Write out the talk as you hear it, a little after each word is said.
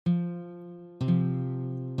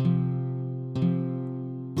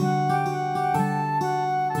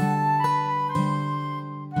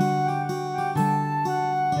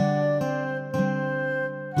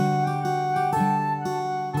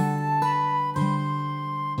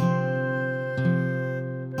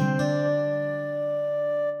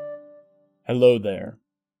Hello there.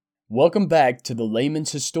 Welcome back to The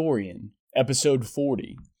Layman's Historian, Episode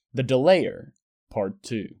 40, The Delayer, Part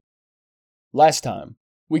 2. Last time,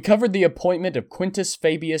 we covered the appointment of Quintus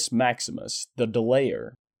Fabius Maximus, the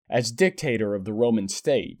Delayer, as dictator of the Roman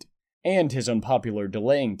state, and his unpopular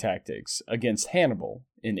delaying tactics against Hannibal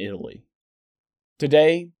in Italy.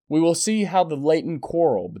 Today, we will see how the latent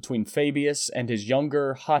quarrel between Fabius and his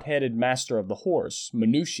younger, hot-headed master of the horse,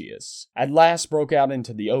 Minucius, at last broke out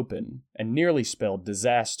into the open and nearly spelled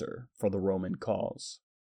disaster for the Roman cause.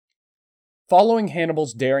 Following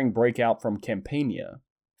Hannibal's daring breakout from Campania,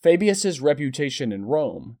 Fabius's reputation in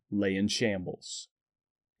Rome lay in shambles.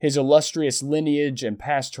 His illustrious lineage and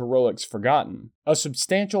past heroics forgotten, a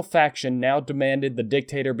substantial faction now demanded the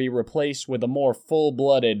dictator be replaced with a more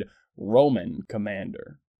full-blooded Roman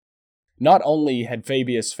commander. Not only had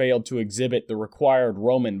Fabius failed to exhibit the required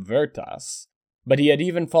Roman veritas, but he had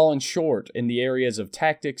even fallen short in the areas of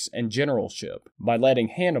tactics and generalship by letting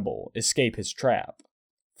Hannibal escape his trap,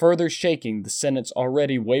 further shaking the Senate's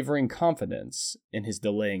already wavering confidence in his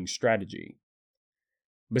delaying strategy.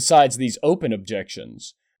 Besides these open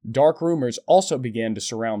objections, dark rumors also began to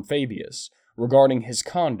surround Fabius regarding his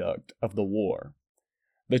conduct of the war.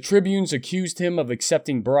 The tribunes accused him of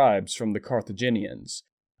accepting bribes from the Carthaginians,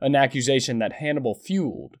 an accusation that Hannibal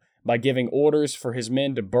fueled by giving orders for his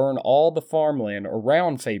men to burn all the farmland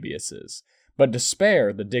around Fabius's, but to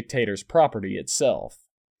spare the dictator's property itself,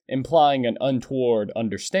 implying an untoward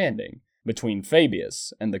understanding between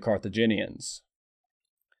Fabius and the Carthaginians.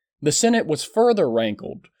 The Senate was further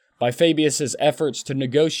rankled by Fabius's efforts to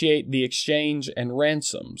negotiate the exchange and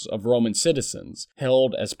ransoms of Roman citizens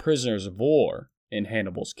held as prisoners of war in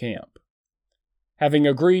Hannibal's camp. Having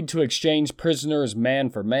agreed to exchange prisoners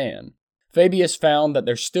man for man, Fabius found that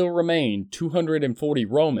there still remained 240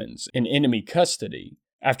 Romans in enemy custody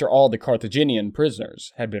after all the Carthaginian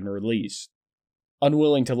prisoners had been released.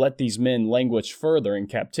 Unwilling to let these men languish further in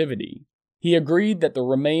captivity, he agreed that the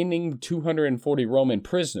remaining 240 Roman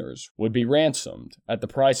prisoners would be ransomed at the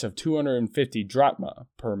price of 250 drachma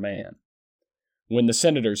per man. When the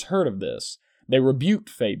senators heard of this, they rebuked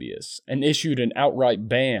Fabius and issued an outright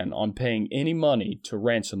ban on paying any money to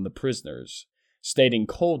ransom the prisoners, stating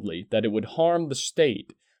coldly that it would harm the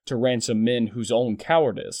state to ransom men whose own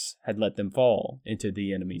cowardice had let them fall into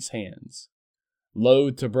the enemy's hands.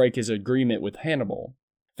 Loath to break his agreement with Hannibal,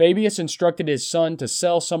 Fabius instructed his son to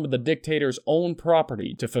sell some of the dictator's own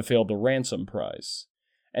property to fulfill the ransom price,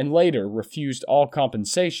 and later refused all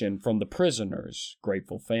compensation from the prisoners'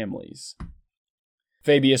 grateful families.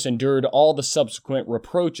 Fabius endured all the subsequent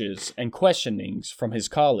reproaches and questionings from his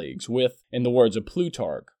colleagues with, in the words of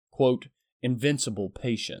Plutarch, quote, invincible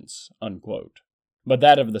patience, unquote. But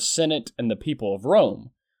that of the Senate and the people of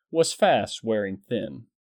Rome was fast wearing thin.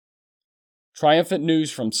 Triumphant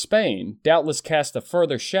news from Spain doubtless cast a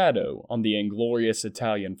further shadow on the inglorious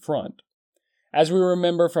Italian front. As we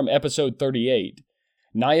remember from episode 38,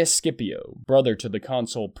 Gnaeus Scipio, brother to the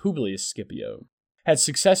consul Publius Scipio, had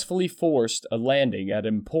successfully forced a landing at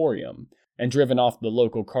Emporium and driven off the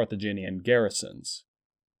local Carthaginian garrisons.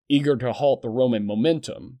 Eager to halt the Roman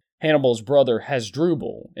momentum, Hannibal's brother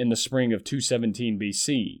Hasdrubal, in the spring of 217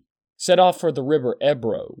 BC, set off for the river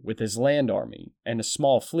Ebro with his land army and a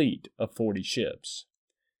small fleet of 40 ships.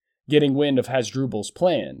 Getting wind of Hasdrubal's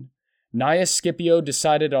plan, Gnaeus Scipio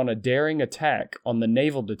decided on a daring attack on the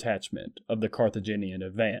naval detachment of the Carthaginian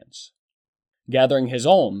advance. Gathering his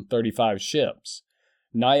own 35 ships,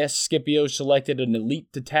 Gnaeus Scipio selected an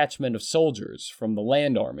elite detachment of soldiers from the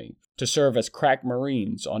land army to serve as crack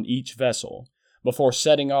marines on each vessel before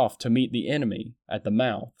setting off to meet the enemy at the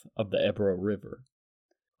mouth of the Ebro River.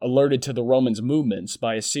 Alerted to the Romans' movements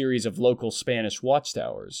by a series of local Spanish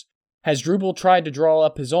watchtowers, Hasdrubal tried to draw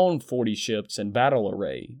up his own 40 ships in battle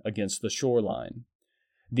array against the shoreline.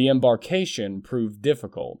 The embarkation proved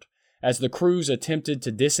difficult, as the crews attempted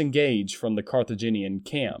to disengage from the Carthaginian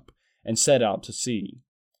camp and set out to sea.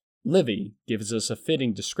 Livy gives us a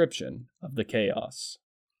fitting description of the chaos.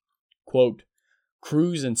 Quote,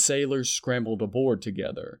 crews and sailors scrambled aboard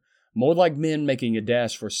together, more like men making a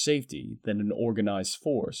dash for safety than an organized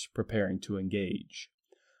force preparing to engage.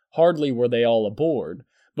 Hardly were they all aboard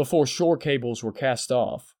before shore cables were cast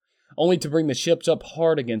off, only to bring the ships up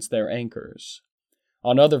hard against their anchors.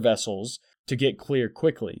 On other vessels, to get clear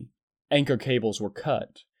quickly, anchor cables were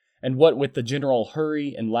cut, and what with the general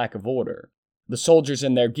hurry and lack of order, the soldiers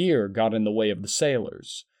in their gear got in the way of the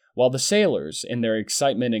sailors, while the sailors, in their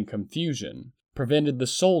excitement and confusion, prevented the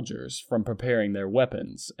soldiers from preparing their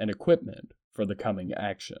weapons and equipment for the coming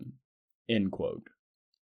action. End quote.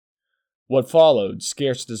 What followed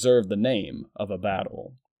scarce deserved the name of a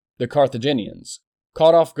battle. The Carthaginians,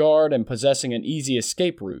 caught off guard and possessing an easy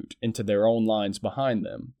escape route into their own lines behind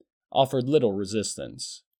them, offered little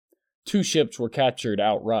resistance. 2 ships were captured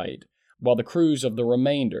outright, while the crews of the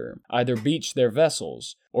remainder either beached their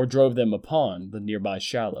vessels or drove them upon the nearby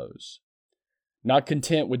shallows. Not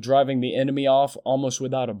content with driving the enemy off almost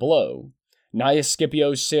without a blow, Gnaeus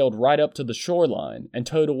Scipio sailed right up to the shoreline and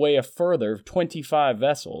towed away a further 25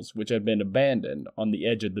 vessels which had been abandoned on the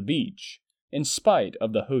edge of the beach, in spite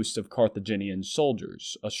of the host of Carthaginian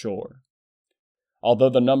soldiers ashore. Although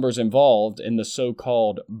the numbers involved in the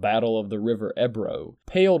so-called Battle of the River Ebro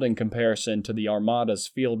paled in comparison to the armadas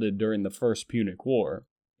fielded during the First Punic War,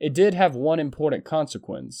 it did have one important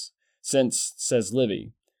consequence, since, says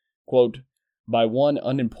Livy, quote, "By one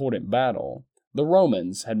unimportant battle, the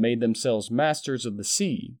Romans had made themselves masters of the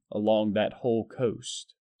sea along that whole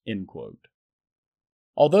coast." End quote.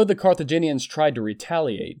 Although the Carthaginians tried to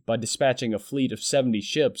retaliate by dispatching a fleet of 70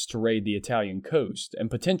 ships to raid the Italian coast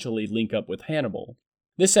and potentially link up with Hannibal,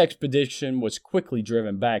 this expedition was quickly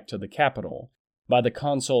driven back to the capital by the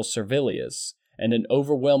consul Servilius and an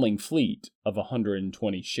overwhelming fleet of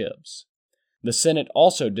 120 ships. The Senate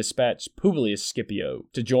also dispatched Publius Scipio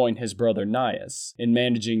to join his brother Gnaeus in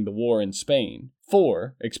managing the war in Spain,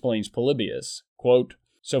 for, explains Polybius, quote,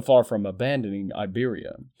 "So far from abandoning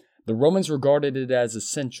Iberia, the Romans regarded it as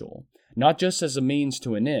essential, not just as a means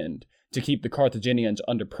to an end, to keep the Carthaginians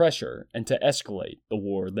under pressure and to escalate the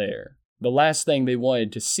war there. The last thing they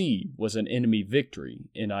wanted to see was an enemy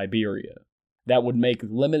victory in Iberia. That would make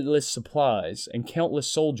limitless supplies and countless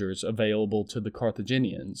soldiers available to the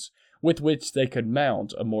Carthaginians, with which they could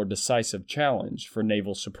mount a more decisive challenge for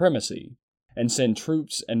naval supremacy, and send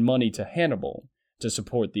troops and money to Hannibal to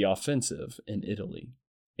support the offensive in Italy."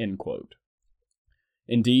 End quote.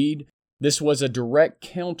 Indeed, this was a direct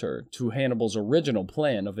counter to Hannibal's original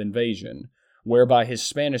plan of invasion, whereby his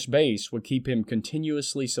Spanish base would keep him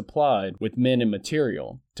continuously supplied with men and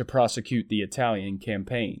material to prosecute the Italian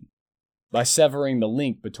campaign. By severing the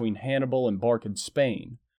link between Hannibal and Barcan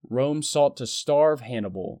Spain, Rome sought to starve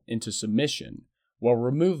Hannibal into submission while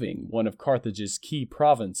removing one of Carthage's key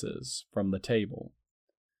provinces from the table.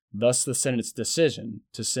 Thus the Senate's decision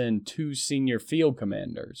to send 2 senior field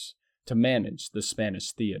commanders to manage the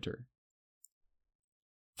Spanish theater.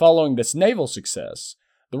 Following this naval success,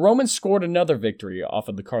 the Romans scored another victory off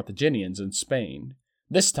of the Carthaginians in Spain,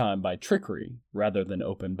 this time by trickery rather than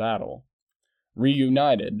open battle.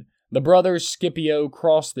 Reunited, the brothers Scipio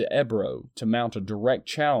crossed the Ebro to mount a direct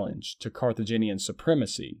challenge to Carthaginian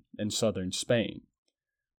supremacy in southern Spain.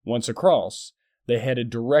 Once across, they headed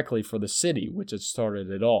directly for the city which had started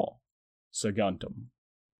it all, Saguntum.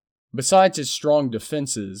 Besides its strong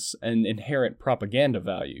defenses and inherent propaganda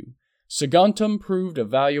value, Saguntum proved a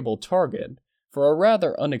valuable target for a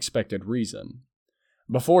rather unexpected reason.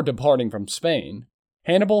 Before departing from Spain,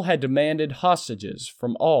 Hannibal had demanded hostages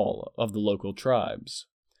from all of the local tribes.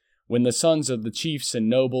 When the sons of the chiefs and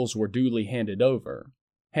nobles were duly handed over,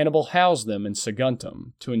 Hannibal housed them in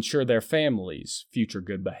Saguntum to ensure their families' future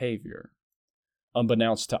good behavior.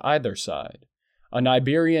 Unbeknownst to either side, an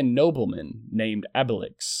Iberian nobleman named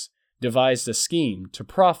Abelix devised a scheme to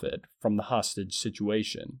profit from the hostage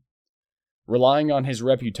situation. Relying on his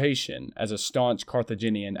reputation as a staunch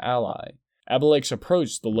Carthaginian ally, Abelix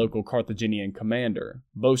approached the local Carthaginian commander,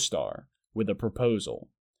 Bostar, with a proposal.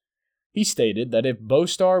 He stated that if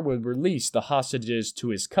Bostar would release the hostages to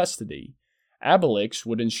his custody, Abelix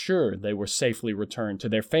would ensure they were safely returned to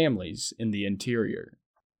their families in the interior.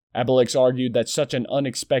 Abelix argued that such an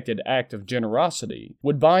unexpected act of generosity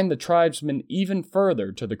would bind the tribesmen even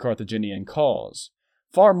further to the Carthaginian cause,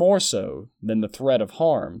 far more so than the threat of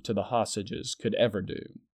harm to the hostages could ever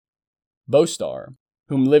do. Bostar,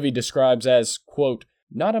 whom Livy describes as, quote,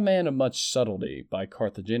 "not a man of much subtlety by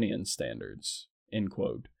Carthaginian standards," end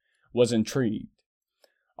quote, was intrigued.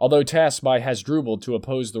 Although tasked by Hasdrubal to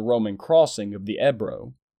oppose the Roman crossing of the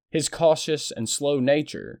Ebro, his cautious and slow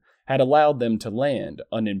nature had allowed them to land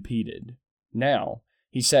unimpeded. Now,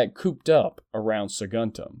 he sat cooped up around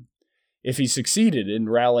Saguntum. If he succeeded in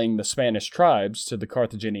rallying the Spanish tribes to the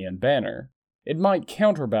Carthaginian banner, it might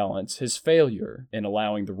counterbalance his failure in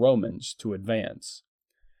allowing the Romans to advance.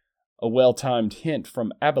 A well-timed hint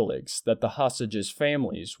from Abelix that the hostages'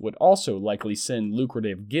 families would also likely send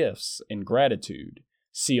lucrative gifts in gratitude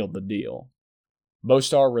sealed the deal.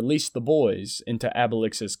 Bostar released the boys into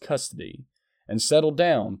Abelix's custody and settled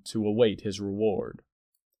down to await his reward.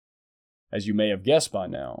 As you may have guessed by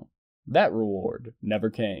now, that reward never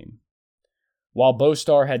came. While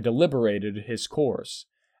Bostar had deliberated his course,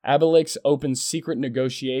 Abelix opened secret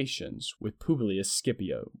negotiations with Publius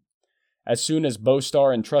Scipio. As soon as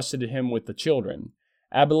Bostar entrusted him with the children,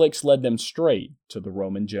 Abalix led them straight to the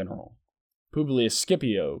Roman general. Publius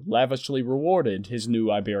Scipio lavishly rewarded his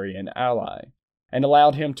new Iberian ally, and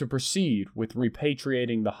allowed him to proceed with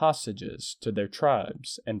repatriating the hostages to their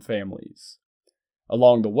tribes and families.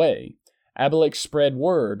 Along the way, Abalix spread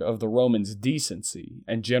word of the Romans' decency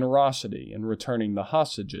and generosity in returning the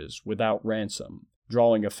hostages without ransom,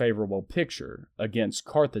 drawing a favorable picture against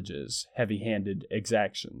Carthage's heavy-handed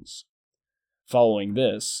exactions. Following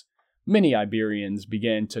this, many Iberians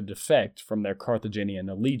began to defect from their Carthaginian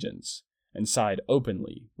allegiance and side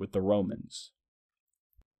openly with the Romans.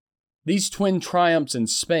 These twin triumphs in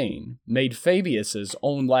Spain made Fabius's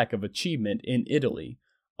own lack of achievement in Italy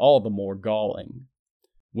all the more galling.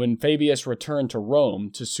 When Fabius returned to Rome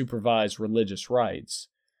to supervise religious rites,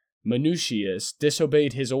 Minucius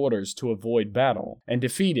disobeyed his orders to avoid battle and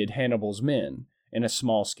defeated Hannibal's men in a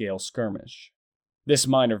small-scale skirmish. This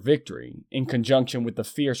minor victory, in conjunction with the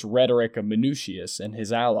fierce rhetoric of Minucius and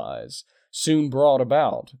his allies, soon brought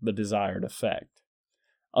about the desired effect.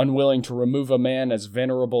 Unwilling to remove a man as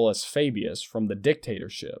venerable as Fabius from the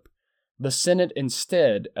dictatorship, the Senate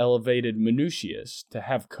instead elevated Minucius to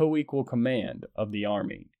have co-equal command of the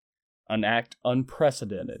army, an act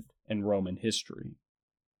unprecedented in Roman history.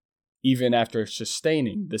 Even after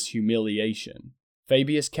sustaining this humiliation,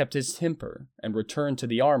 Fabius kept his temper and returned to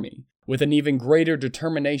the army with an even greater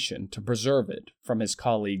determination to preserve it from his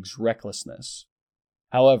colleagues' recklessness.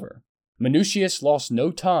 However, Minucius lost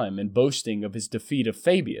no time in boasting of his defeat of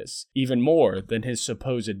Fabius even more than his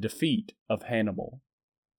supposed defeat of Hannibal.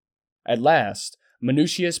 At last,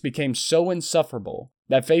 Minucius became so insufferable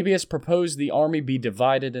that Fabius proposed the army be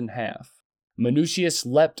divided in half. Minucius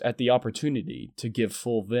leapt at the opportunity to give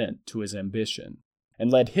full vent to his ambition,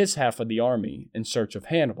 and led his half of the army in search of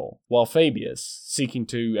Hannibal, while Fabius, seeking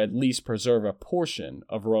to at least preserve a portion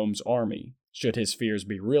of Rome's army, should his fears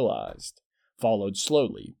be realized, followed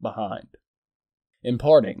slowly behind. In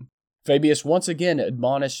parting, Fabius once again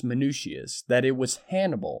admonished Minucius that it was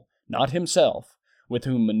Hannibal, not himself, with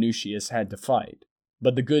whom Minucius had to fight,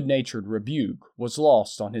 but the good-natured rebuke was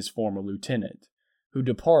lost on his former lieutenant, who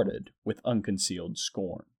departed with unconcealed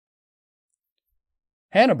scorn.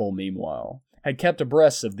 Hannibal, meanwhile, had kept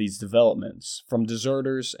abreast of these developments from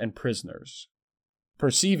deserters and prisoners.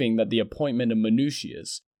 Perceiving that the appointment of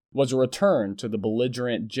Minucius was a return to the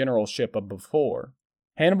belligerent generalship of before,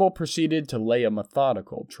 Hannibal proceeded to lay a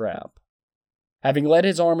methodical trap. Having led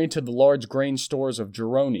his army to the large grain stores of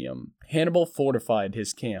Geronium, Hannibal fortified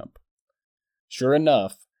his camp. Sure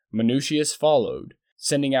enough, Minucius followed,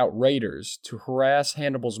 sending out raiders to harass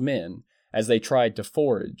Hannibal's men as they tried to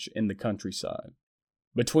forage in the countryside.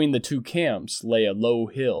 Between the two camps lay a low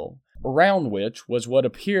hill, around which was what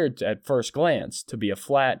appeared at first glance to be a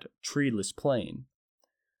flat, treeless plain.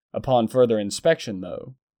 Upon further inspection,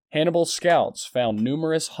 though, Hannibal's scouts found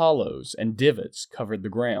numerous hollows and divots covered the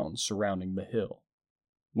ground surrounding the hill.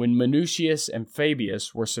 When Minucius and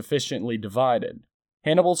Fabius were sufficiently divided,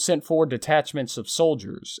 Hannibal sent forward detachments of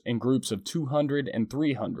soldiers in groups of 200 and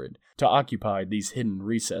 300 to occupy these hidden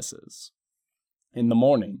recesses. In the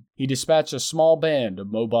morning, he dispatched a small band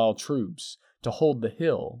of mobile troops to hold the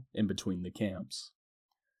hill in between the camps.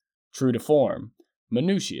 True to form,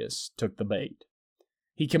 Minucius took the bait.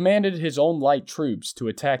 He commanded his own light troops to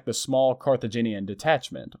attack the small Carthaginian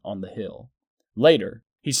detachment on the hill. Later,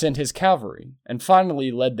 he sent his cavalry, and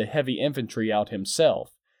finally led the heavy infantry out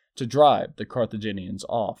himself to drive the Carthaginians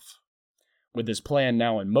off. With his plan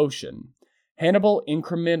now in motion, Hannibal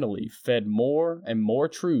incrementally fed more and more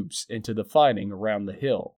troops into the fighting around the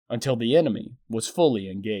hill, until the enemy was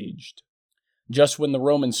fully engaged. Just when the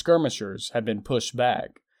Roman skirmishers had been pushed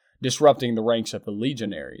back, disrupting the ranks of the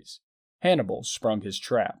legionaries, Hannibal sprung his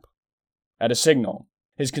trap. At a signal,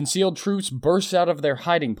 his concealed troops burst out of their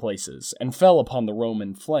hiding places and fell upon the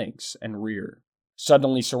Roman flanks and rear.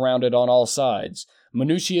 Suddenly surrounded on all sides,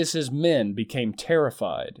 Minucius's men became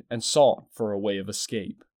terrified and sought for a way of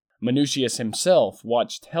escape. Minucius himself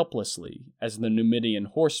watched helplessly as the Numidian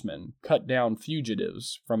horsemen cut down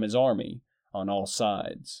fugitives from his army on all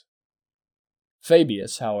sides.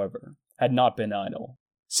 Fabius, however, had not been idle.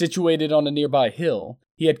 Situated on a nearby hill,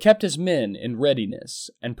 he had kept his men in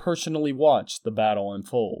readiness and personally watched the battle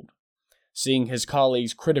unfold. Seeing his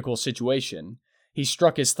colleague's critical situation, he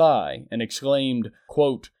struck his thigh and exclaimed,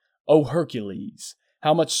 quote, "O Hercules,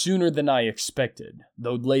 how much sooner than I expected,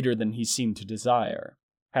 though later than he seemed to desire,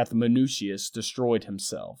 hath Minucius destroyed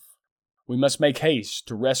himself. We must make haste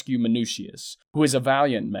to rescue Minucius, who is a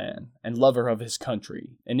valiant man and lover of his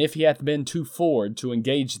country, and if he hath been too forward to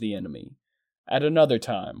engage the enemy, at another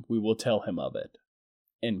time we will tell him of it."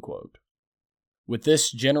 End quote. With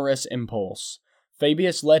this generous impulse,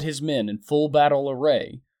 Fabius led his men in full battle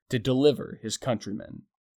array to deliver his countrymen.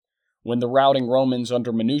 When the routing Romans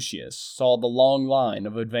under Minucius saw the long line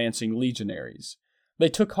of advancing legionaries, they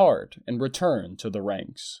took heart and returned to the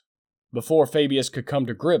ranks. Before Fabius could come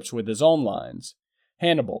to grips with his own lines,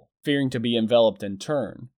 Hannibal, fearing to be enveloped in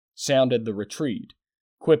turn, sounded the retreat,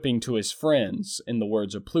 quipping to his friends in the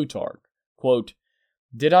words of Plutarch, quote,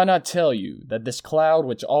 "Did I not tell you that this cloud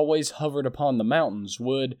which always hovered upon the mountains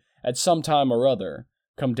would, at some time or other,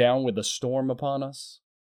 come down with a storm upon us?"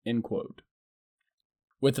 End quote.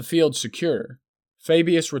 With the field secure,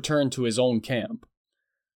 Fabius returned to his own camp.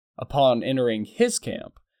 Upon entering his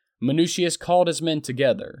camp, Minucius called his men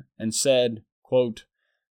together and said, quote,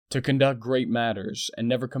 "To conduct great matters and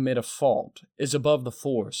never commit a fault is above the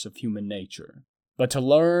force of human nature. But to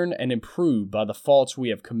learn and improve by the faults we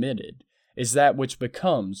have committed is that which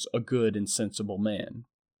becomes a good and sensible man.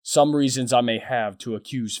 Some reasons I may have to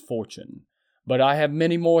accuse fortune, but I have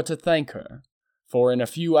many more to thank her, for in a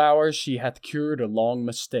few hours she hath cured a long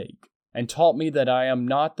mistake, and taught me that I am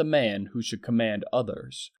not the man who should command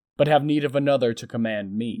others, but have need of another to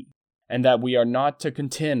command me, and that we are not to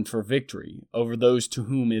contend for victory over those to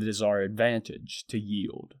whom it is our advantage to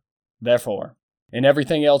yield. Therefore, in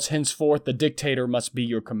everything else henceforth the dictator must be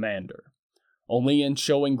your commander. Only in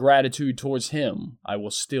showing gratitude towards him I will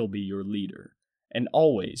still be your leader, and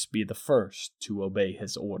always be the first to obey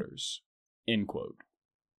his orders." End quote.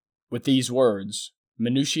 With these words,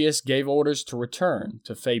 Minucius gave orders to return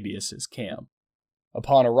to Fabius's camp.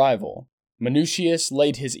 Upon arrival, Minucius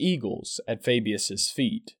laid his eagles at Fabius's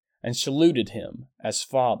feet and saluted him as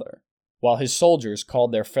father, while his soldiers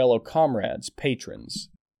called their fellow comrades patrons,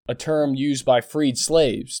 a term used by freed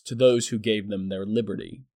slaves to those who gave them their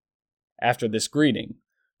liberty. After this greeting,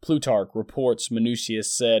 Plutarch reports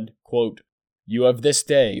Minucius said, quote, "You have this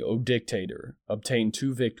day, O dictator, obtained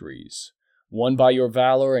 2 victories, one by your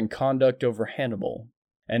valor and conduct over Hannibal,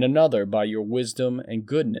 and another by your wisdom and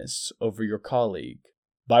goodness over your colleague.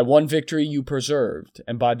 By one victory you preserved,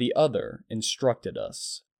 and by the other instructed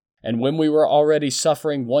us. And when we were already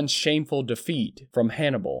suffering one shameful defeat from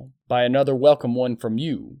Hannibal, by another welcome one from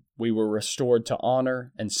you, we were restored to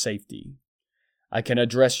honor and safety. I can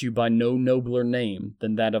address you by no nobler name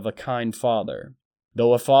than that of a kind father,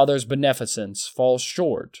 though a father's beneficence falls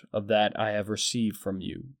short of that I have received from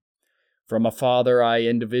you. From a father I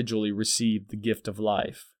individually received the gift of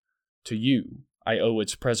life. To you I owe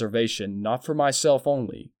its preservation not for myself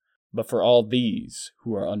only, but for all these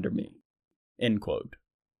who are under me." End quote.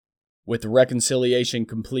 With the reconciliation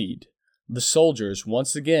complete, the soldiers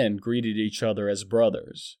once again greeted each other as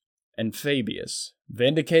brothers, and Fabius,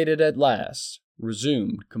 vindicated at last,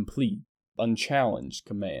 resumed complete, unchallenged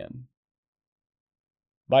command.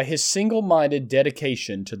 By his single-minded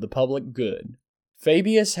dedication to the public good,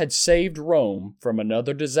 Fabius had saved Rome from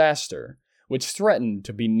another disaster which threatened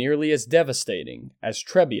to be nearly as devastating as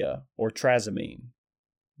Trebia or Trasimene.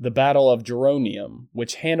 The Battle of Geronium,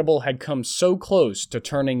 which Hannibal had come so close to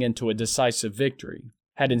turning into a decisive victory,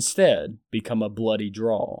 had instead become a bloody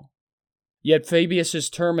draw. Yet Fabius's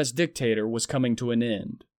term as dictator was coming to an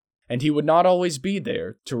end, and he would not always be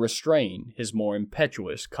there to restrain his more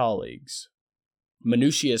impetuous colleagues.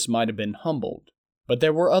 Minucius might have been humbled, but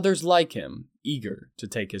there were others like him, eager to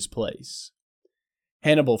take his place.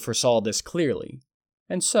 Hannibal foresaw this clearly,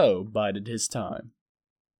 and so bided his time.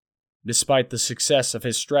 Despite the success of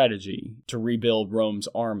his strategy to rebuild Rome's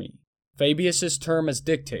army, Fabius's term as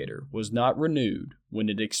dictator was not renewed when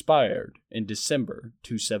it expired in December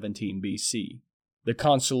 217 BC. The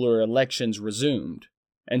consular elections resumed,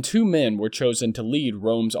 and 2 men were chosen to lead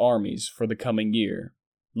Rome's armies for the coming year,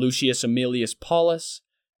 Lucius Aemilius Paulus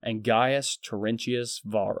and Gaius Terentius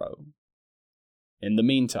Varro. In the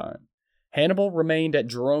meantime, Hannibal remained at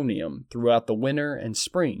Geronium throughout the winter and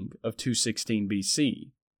spring of 216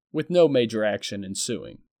 BC, with no major action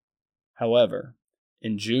ensuing. However,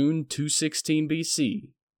 in June 216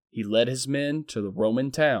 BC, he led his men to the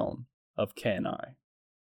Roman town of Cannae.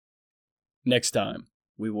 Next time,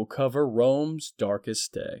 we will cover Rome's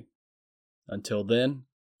darkest day. Until then,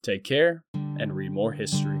 take care and read more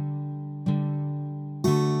history.